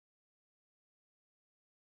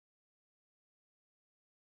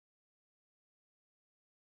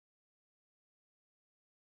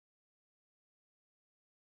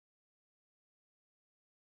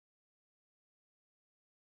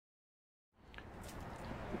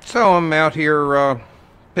So I'm out here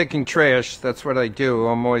picking trash. That's what I do.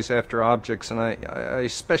 I'm always after objects, and I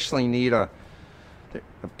especially need a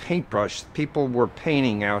paintbrush. People were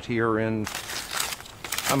painting out here, and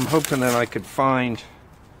I'm hoping that I could find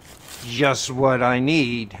just what I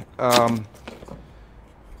need to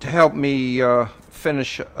help me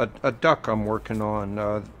finish a duck I'm working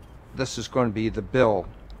on. This is going to be the bill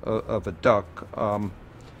of a duck,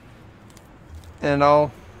 and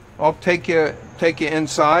I'll take you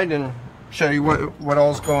inside and show you what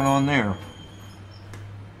all's going on there.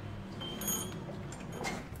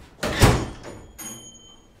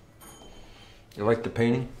 You like the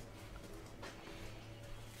painting?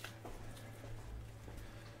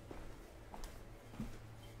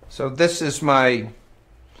 So this is my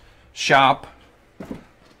shop,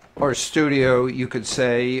 or studio, you could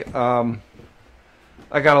say. I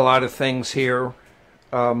got a lot of things here.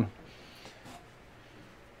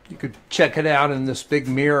 You could check it out in this big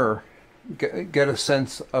mirror, get a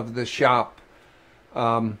sense of the shop.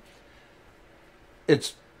 I'm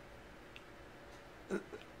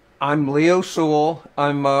Leo Sewells.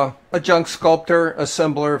 I'm a junk sculptor,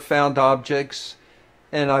 assembler of found objects,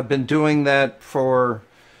 and I've been doing that for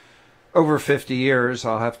over 50 years,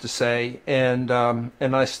 I'll have to say, and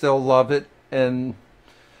I still love it. And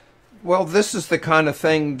well, this is the kind of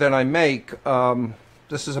thing that I make.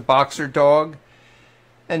 This is a boxer dog,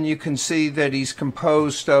 and you can see that he's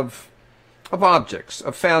composed of objects,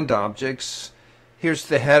 of found objects. Here's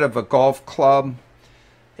the head of a golf club.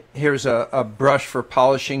 Here's a brush for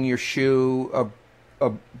polishing your shoe,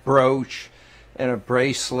 a brooch, and a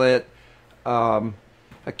bracelet, a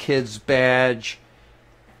kid's badge.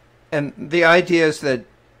 And the idea is that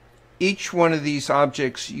each one of these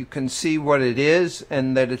objects, you can see what it is,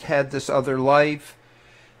 and that it had this other life,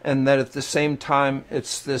 and that at the same time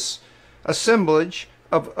it's this assemblage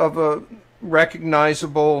of a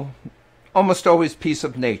recognizable, almost always piece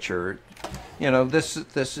of nature. You know, this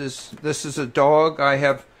is a dog. I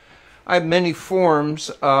have many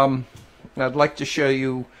forms. I'd like to show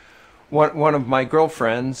you one of my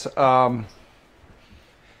girlfriends.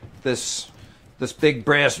 This big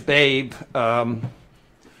brass babe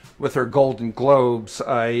with her Golden Globes.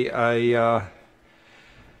 You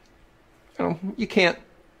know, you can't.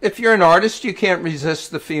 If you're an artist, you can't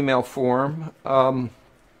resist the female form.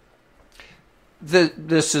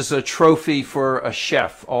 This is a trophy for a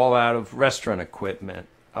chef, all out of restaurant equipment.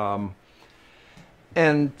 And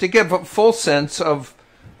to give a full sense of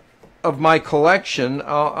my collection,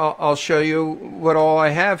 I'll show you what all I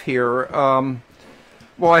have here.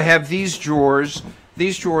 Well, I have these drawers.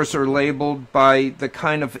 These drawers are labeled by the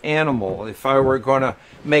kind of animal. If I were going to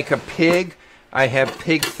make a pig, I have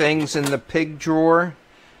pig things in the pig drawer.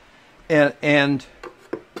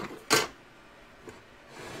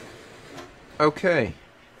 Okay,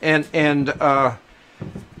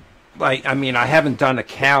 like, I mean, I haven't done a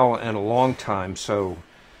cow in a long time, so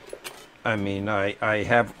I mean, I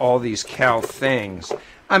have all these cow things.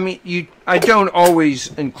 I mean, I don't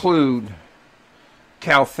always include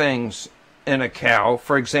cow things in a cow.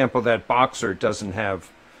 For example, that boxer doesn't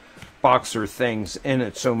have boxer things in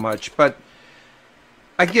it so much, but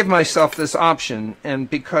I give myself this option, and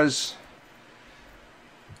because,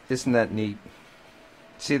 isn't that neat?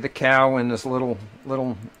 See the cow and this little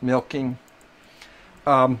milking.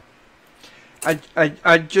 I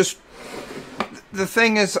just, the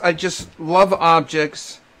thing is, I just love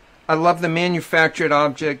objects. I love the manufactured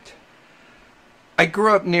object. I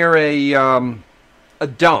grew up near a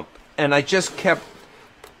dump, and I just kept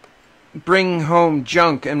bringing home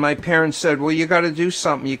junk, and my parents said, well, you got to do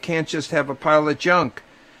something. You can't just have a pile of junk.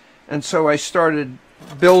 And so I started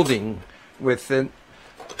building with it.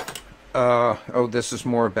 Oh, this is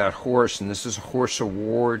more about horse, and this is a horse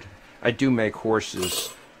award. I do make horses.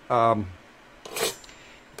 And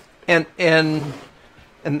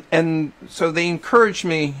so they encouraged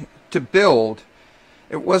me to build.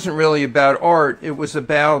 It wasn't really about art. It was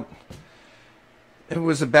about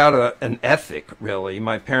an ethic, really.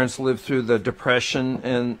 My parents lived through the Depression,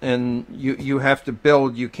 and you have to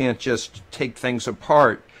build. You can't just take things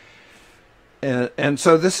apart. And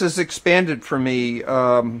so this has expanded for me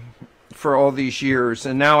for all these years,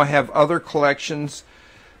 and now I have other collections.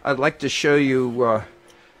 I'd like to show you.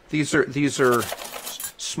 These are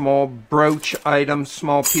small brooch items,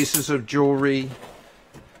 small pieces of jewelry.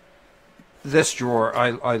 This drawer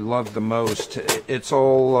I love the most. It's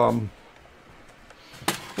all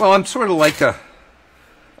well, I'm sort of like a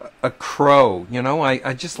crow, you know.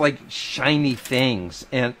 I just like shiny things,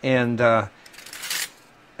 but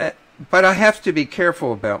I have to be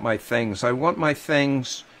careful about my things. I want my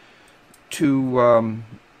things to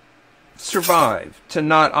survive, to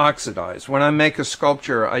not oxidize. When I make a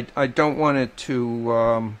sculpture, I don't want it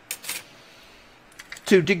to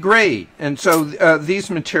degrade. And so these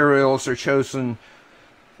materials are chosen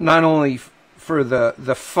not only for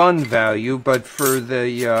the fun value, but for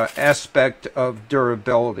the aspect of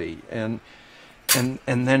durability. And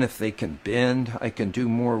then if they can bend, I can do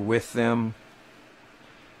more with them.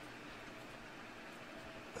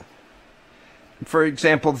 For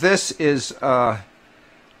example, this is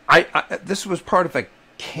this was part of a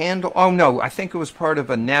candle. Oh no, I think it was part of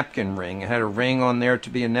a napkin ring. It had a ring on there to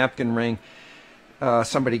be a napkin ring.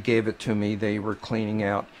 Somebody gave it to me. They were cleaning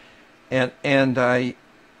out, and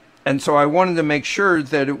so I wanted to make sure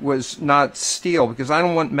that it was not steel, because I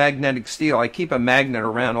don't want magnetic steel. I keep a magnet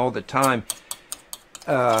around all the time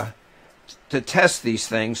to test these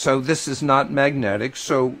things. So this is not magnetic,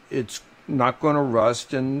 so it's not going to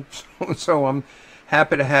rust, and so I'm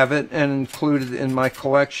happy to have it and include it in my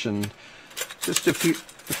collection. Just a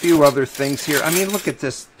few other things here. I mean, look at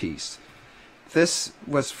this piece. This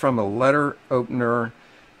was from a letter opener.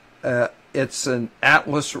 It's an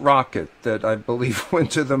Atlas rocket that I believe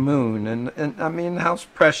went to the moon, and I mean, how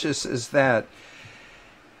precious is that?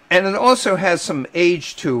 And it also has some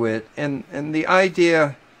age to it, and the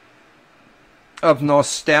idea of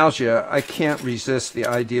nostalgia, I can't resist the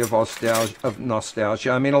idea of nostalgia.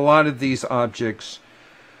 I mean, a lot of these objects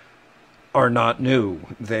are not new.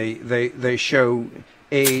 They show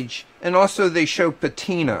age, and also they show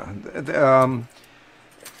patina.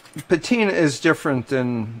 Patina is different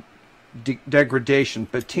than degradation.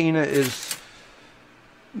 Patina is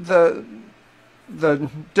the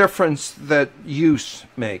difference that use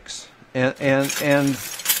makes, and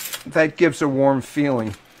that gives a warm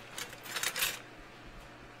feeling.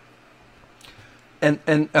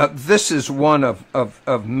 And this is one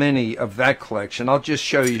of many of that collection. I'll just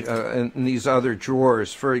show you in these other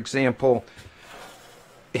drawers. For example,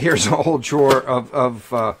 here's a whole drawer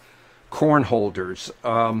of corn holders.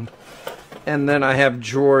 And then I have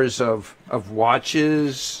drawers of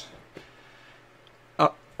watches.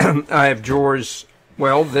 I have drawers,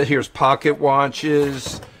 well, here's pocket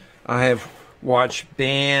watches. I have watch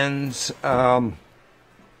bands. Oh,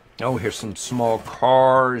 here's some small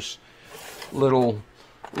cars. Little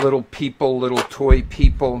people, little toy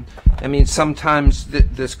people. I mean, sometimes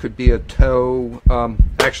this could be a toe.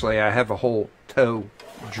 Actually, I have a whole toe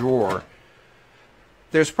drawer.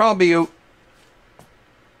 There's probably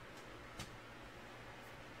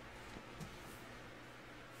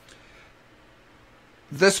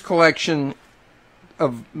this collection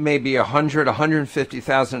of maybe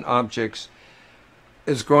 150,000 objects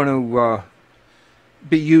is going to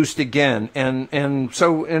be used again, and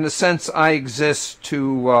so in a sense I exist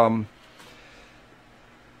to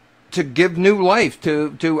give new life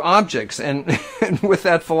to objects, and with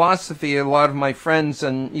that philosophy, a lot of my friends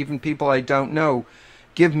and even people I don't know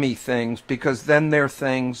give me things, because then their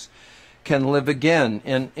things can live again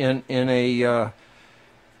in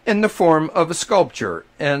the form of a sculpture.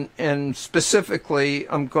 And specifically,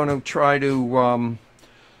 I'm going to try to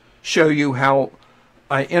show you how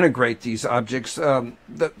I integrate these objects.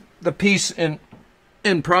 The piece in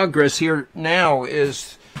progress here now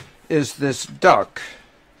is this duck,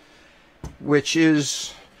 which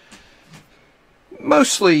is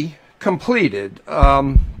mostly completed,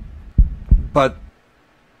 but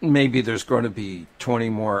maybe there's going to be 20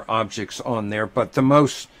 more objects on there. But the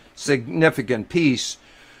most significant piece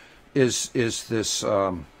is this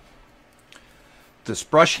this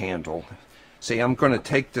brush handle. See, I'm going to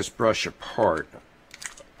take this brush apart.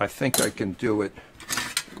 I think I can do it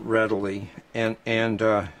readily, and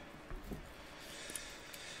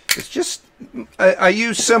it's just I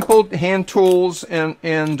use simple hand tools, and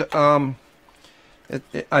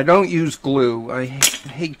I don't use glue. I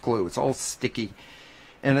hate glue. It's all sticky,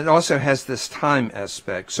 and it also has this time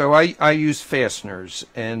aspect. So I use fasteners,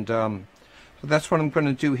 and so that's what I'm going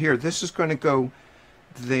to do here. This is going to go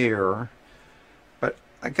there.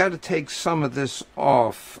 I got to take some of this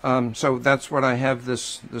off, so that's what I have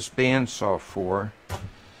this bandsaw for,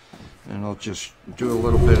 and I'll just do a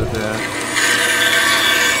little bit of that.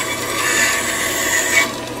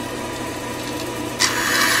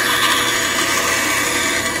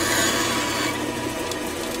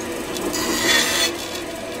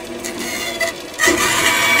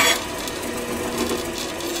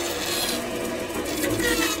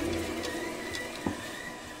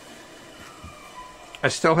 I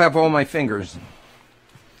still have all my fingers.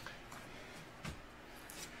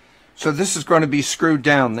 So this is going to be screwed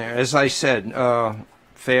down there, as I said,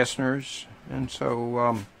 fasteners, and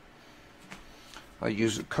so I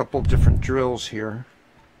use a couple different drills here.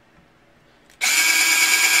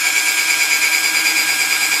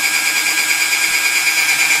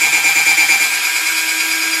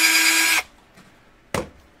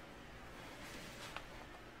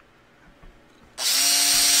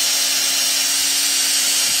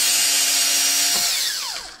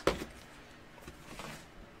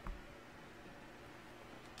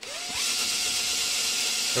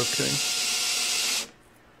 Okay.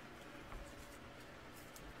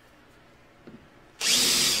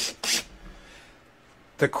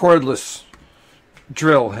 The cordless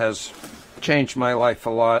drill has changed my life a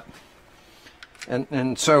lot,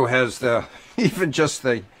 and so has the even just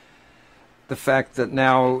the fact that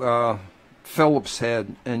now Phillips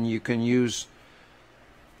head, and you can use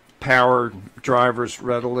power drivers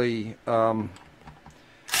readily.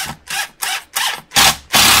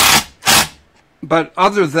 But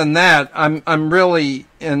other than that, I'm really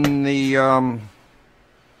in the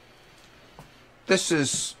this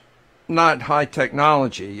is not high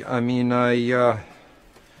technology. I mean, and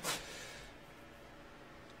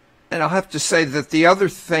I'll have to say that the other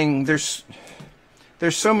thing, there's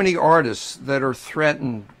so many artists that are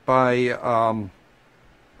threatened by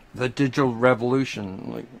the digital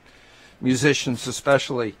revolution, like musicians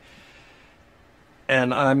especially,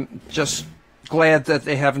 and I'm just glad that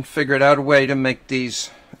they haven't figured out a way to make these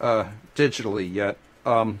digitally yet.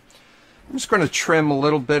 I'm just going to trim a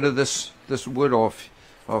little bit of this wood off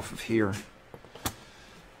of here,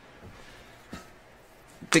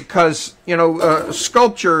 because you know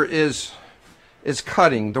sculpture is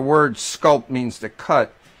cutting. The word sculpt means to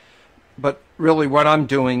cut, but really what I'm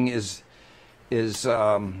doing is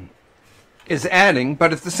adding,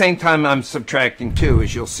 but at the same time I'm subtracting too,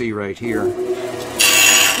 as you'll see right here.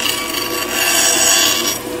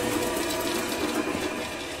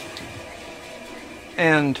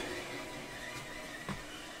 And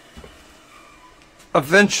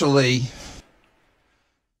eventually,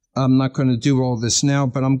 I'm not going to do all this now,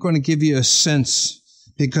 but I'm going to give you a sense,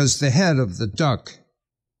 because the head of the duck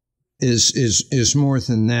is more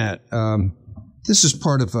than that. This is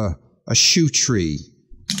part of a shoe tree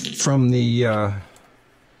from the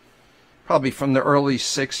probably from the early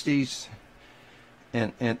 60s,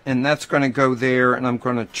 and that's going to go there, and I'm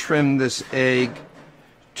going to trim this egg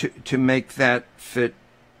to make that fit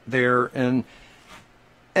there, and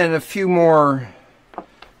a few more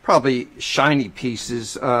probably shiny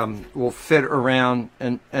pieces will fit around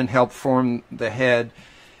and help form the head,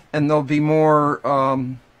 and there'll be more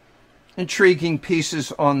intriguing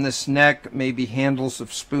pieces on this neck, maybe handles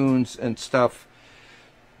of spoons and stuff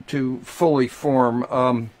to fully form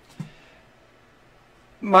the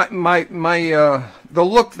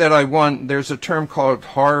look that I want. There's a term called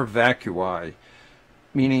horror vacui,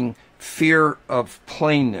 meaning fear of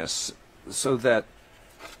plainness, so that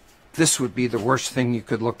this would be the worst thing you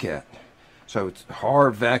could look at. So it's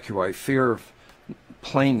horror vacui, fear of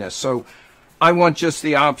plainness. So I want just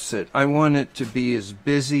the opposite. I want it to be as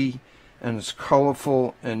busy and as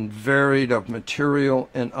colorful and varied of material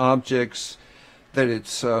and objects that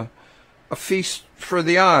it's a feast for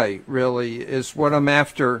the eye, really, is what I'm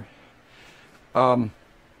after.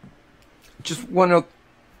 Just one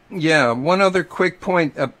other quick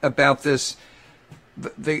point about this.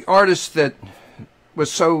 The artist that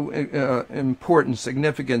was so important,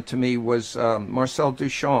 significant to me was Marcel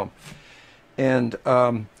Duchamp.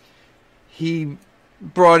 And he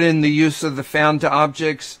brought in the use of the found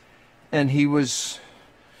objects, and he was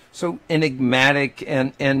so enigmatic.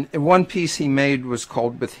 And one piece he made was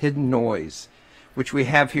called With Hidden Noise, which we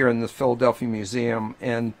have here in the Philadelphia Museum.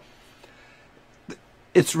 And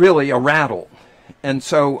it's really a rattle. And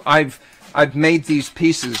so I've made these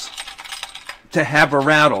pieces to have a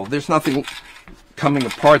rattle. There's nothing coming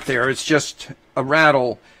apart there. It's just a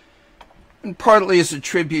rattle, and partly as a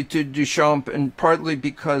tribute to Duchamp, and partly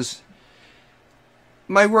because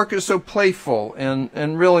my work is so playful,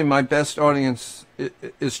 and really my best audience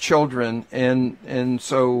is children, and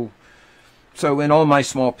so in all my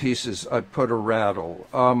small pieces I put a rattle.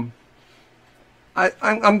 I'm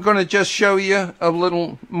going to just show you a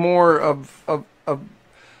little more of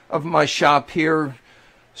my shop here,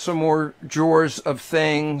 some more drawers of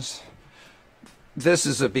things. This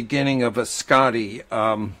is a beginning of a Scotty.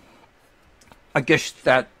 I guess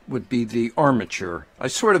that would be the armature. I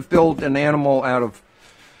sort of build an animal out of,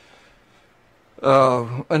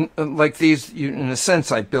 like these, in a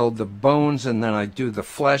sense I build the bones, and then I do the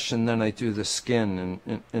flesh, and then I do the skin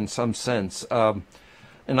in some sense. And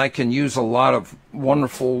I can use a lot of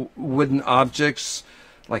wonderful wooden objects,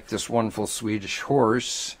 like this wonderful Swedish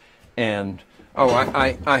horse, and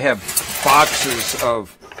I have boxes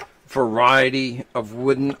of variety of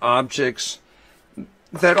wooden objects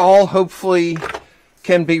that all hopefully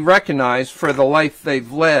can be recognized for the life they've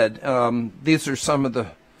led. These are some of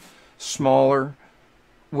the smaller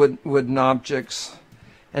wooden objects,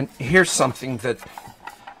 and here's something that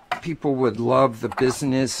people would love the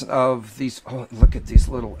business of. These, oh, look at these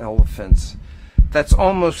little elephants. That's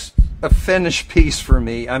almost a finished piece for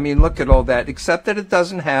me. I mean, look at all that, except that it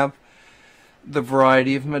doesn't have the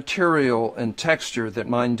variety of material and texture that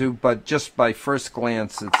mine do, but just by first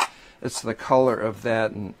glance, it's the color of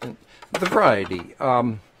that and the variety.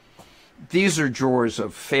 These are drawers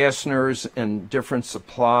of fasteners and different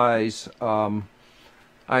supplies. I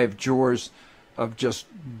have drawers of just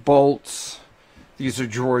bolts. These are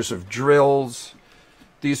drawers of drills.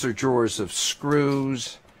 These are drawers of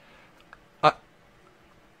screws.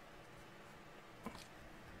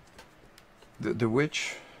 The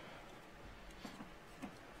which?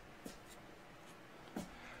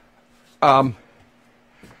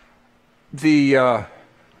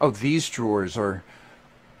 These drawers are,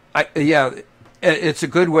 yeah, it's a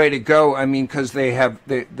good way to go. I mean, because they have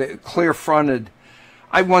the clear fronted.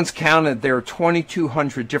 I once counted there are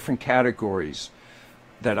 2,200 different categories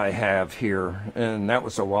that I have here, and that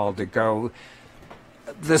was a while ago.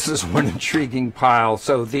 This is one intriguing pile.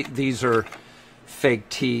 So these are fake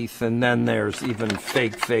teeth, and then there's even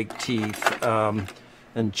fake teeth,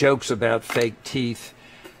 and jokes about fake teeth.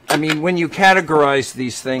 I mean, when you categorize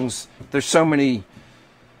these things, there's so many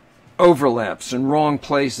overlaps in wrong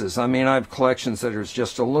places. I mean, I have collections that are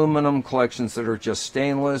just aluminum, collections that are just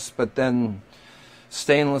stainless, but then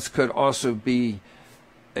stainless could also be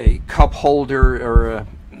a cup holder or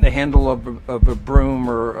the handle of a broom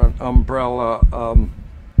or an umbrella.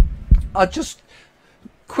 I'll just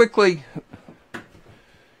quickly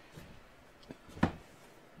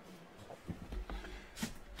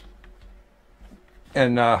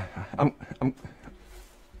and I'm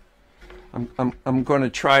going to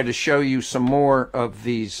try to show you some more of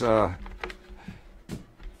these. My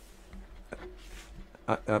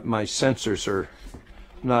sensors are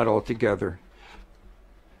not all together.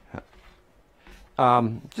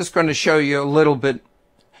 Just going to show you a little bit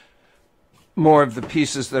more of the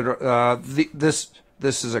pieces that are. This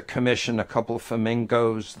is a commission, a couple of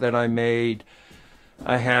flamingos that I made.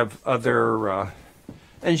 I have other,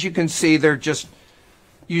 as you can see, they're just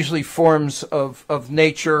usually forms of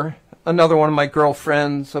nature. Another one of my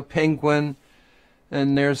girlfriends, a penguin,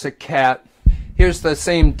 and there's a cat. Here's the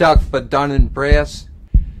same duck but done in brass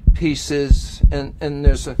pieces, and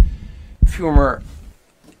there's a few more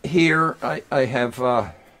here. I have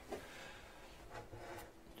an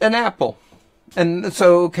apple, and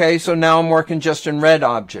so okay, so now I'm working just in red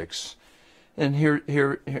objects, and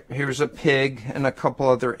here's a pig and a couple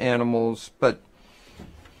other animals, but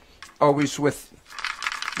always with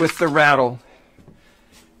the rattle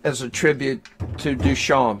as a tribute to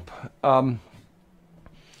Duchamp.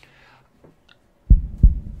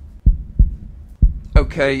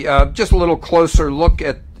 Okay, just a little closer look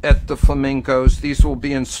at the flamingos. These will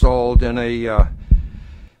be installed in a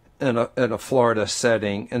Florida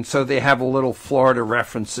setting, and so they have a little Florida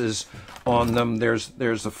references on them.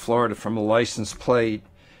 There's a Florida from a license plate,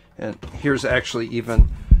 and here's actually even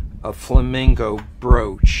a flamingo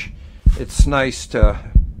brooch. It's nice to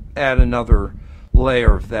add another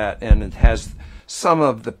layer of that, and it has some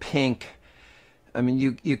of the pink. I mean,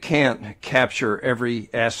 you can't capture every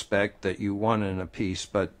aspect that you want in a piece,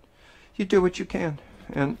 but you do what you can,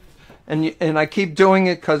 and I keep doing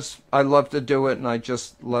it because I love to do it, and I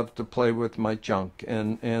just love to play with my junk,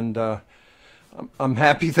 and I'm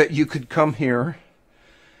happy that you could come here.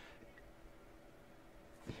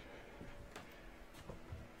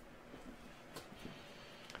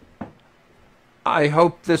 I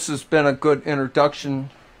hope this has been a good introduction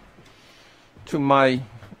to my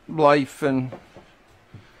life, and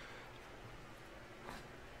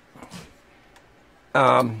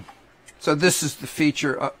so this is the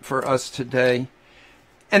feature for us today,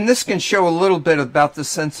 and this can show a little bit about the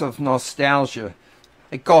sense of nostalgia.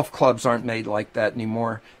 Like, golf clubs aren't made like that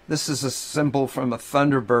anymore. This is a symbol from a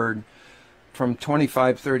Thunderbird from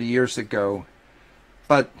 25-30 years ago,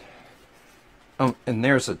 but and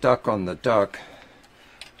there's a duck on the duck.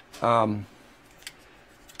 I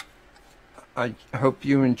hope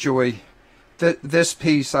you enjoy this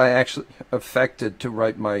piece. I actually affected to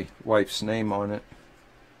write my wife's name on it.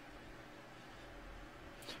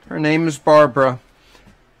 Her name is Barbara,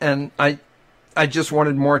 and I just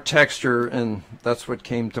wanted more texture, and that's what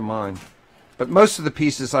came to mind. But most of the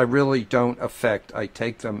pieces I really don't affect. I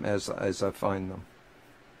take them as I find them.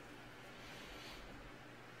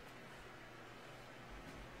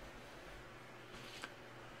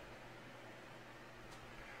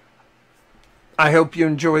 I hope you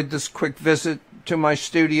enjoyed this quick visit to my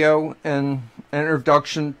studio and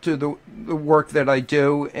introduction to the work that I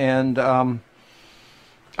do, and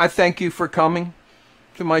I thank you for coming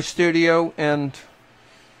to my studio, and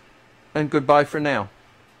goodbye for now.